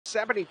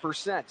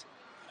70%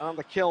 on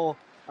the kill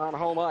on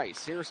home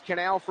ice. Here's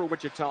Canal for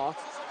Wichita.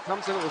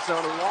 Comes into the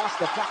zone. He lost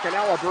the puck.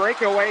 A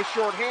breakaway,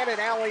 shorthanded.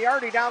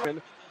 Hardie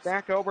down.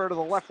 Back over to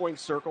the left wing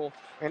circle.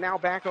 And now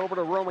back over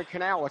to Roman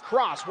Canal.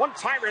 Across.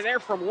 One-timer there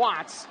from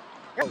Watts.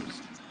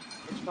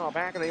 Wichita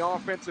back in the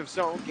offensive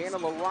zone.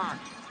 Gannon the rock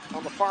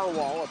on the far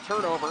wall. A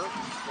turnover.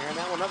 And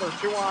now another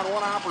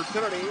 2-on-1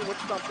 opportunity.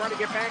 Wichita trying to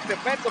get back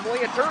defensively.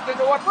 It turns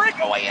into a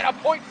breakaway and a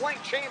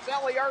point-blank chance.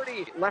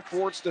 Hardie left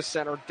boards to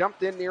center.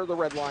 Dumped in near the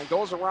red line.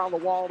 Goes around the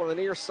wall to the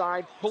near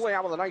side. Pulling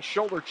out with a nice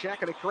shoulder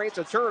check. And it creates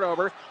a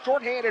turnover.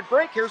 Short-handed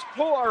break. Here's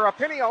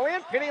Pinio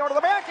in. Pinio to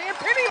the back. And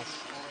Pinio.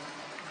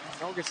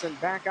 Helgeson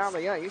back on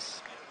the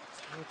ice.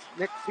 It's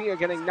Nick Fia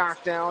getting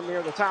knocked down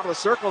near the top of the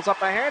circles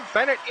up ahead.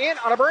 Bennett in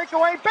on a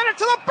breakaway. Bennett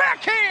to the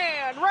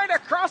backhand, right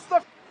across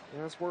the.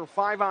 As we're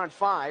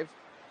 5-on-5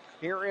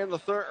 here in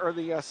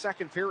the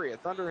second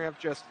period. Thunder have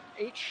just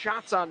 8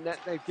 shots on net.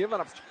 They've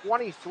given up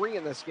 23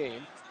 in this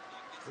game.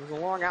 There's a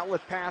long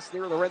outlet pass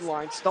near the red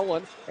line,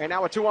 stolen, and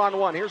now a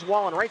 2-on-1. Here's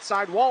Wallen, right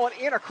side. Wallen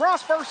in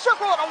across for a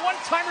circle and a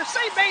one-timer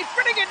save made.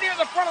 Finnegan near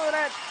the front of the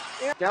net.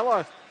 And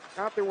Della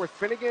out there with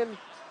Finnegan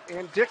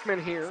and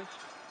Dickman here.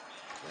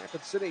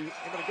 Rapid City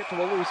able to get to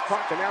a loose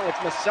puck, and now it's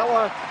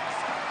Masella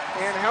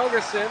and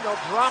Helgeson. They'll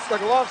drop the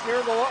gloves near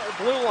the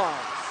blue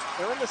line.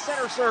 They're in the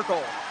center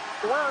circle,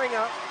 squaring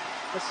up.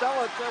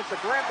 Masella tries to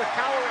grab the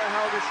collar of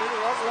Helgeson, who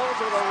unloads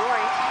to the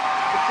right,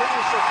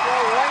 continues to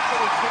throw right, and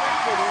he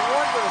connects with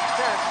one to the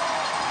chest.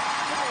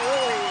 Didn't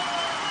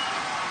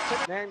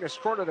really Magnus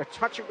Chrona to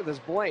touch it with his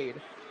blade.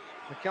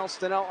 Michal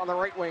Stinil on the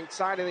right wing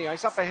side of the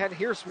ice. Up ahead,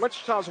 here's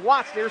Wichita's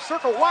Watts near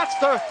circle. Watts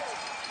to.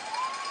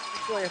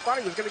 Actually, I thought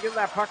he was going to give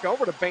that puck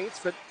over to Bates,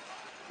 but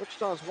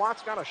Wichita's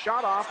Watts got a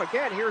shot off.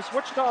 Again, here's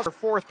Wichita's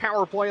fourth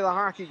power play of the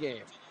hockey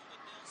game.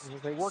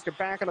 As they work it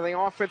back into the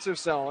offensive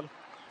zone.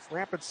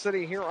 Rapid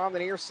City here on the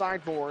near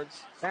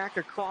sideboards. Back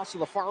across to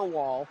the far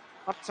wall.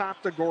 Up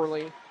top to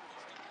Gorley.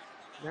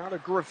 Now to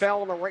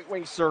Gravel in the right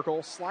wing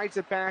circle. Slides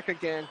it back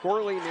again.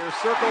 Gorley near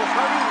circle.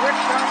 Hardie,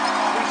 Wichita,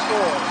 he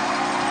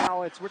scores.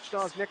 Now it's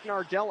Wichita's Nick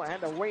Nardella.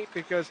 Had to wait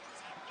because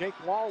Jake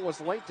Wall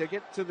was late to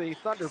get to the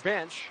Thunder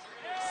bench.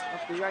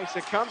 Up the ice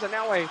it comes, and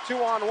now a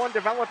 2-on-1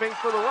 developing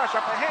for the rush.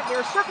 Up ahead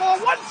near circle, a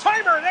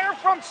one-timer there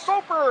from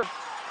Soper.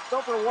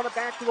 Soper won it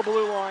back to the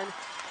blue line.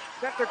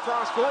 Sent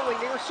across Gorley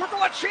near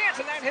circle, a chance,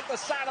 and that hit the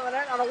side of the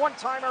net on a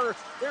one-timer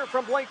there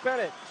from Blake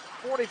Bennett.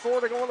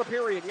 44 to go in the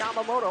period.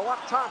 Yamamoto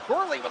up top.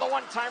 Gorley with a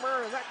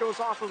one-timer, and that goes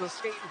off with a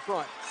skate in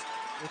front.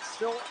 It's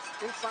still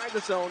inside the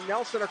zone.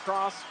 Nelson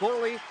across.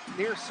 Gorley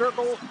near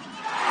circle.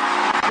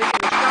 Taking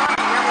the shot,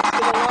 and now it's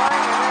to the line,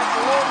 and that's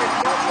Logan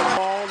Nelson.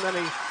 And then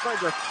he tried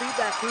to feed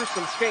that through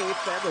some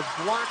skates. That was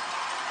blocked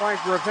by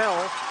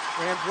Gravel.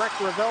 And Brett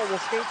Gravel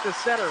will skate to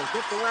center.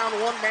 Gets around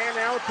one man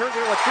now. Turns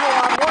into a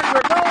 2-on-1.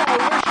 Gravel, a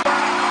wrist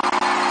shot,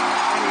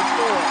 and he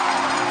scores.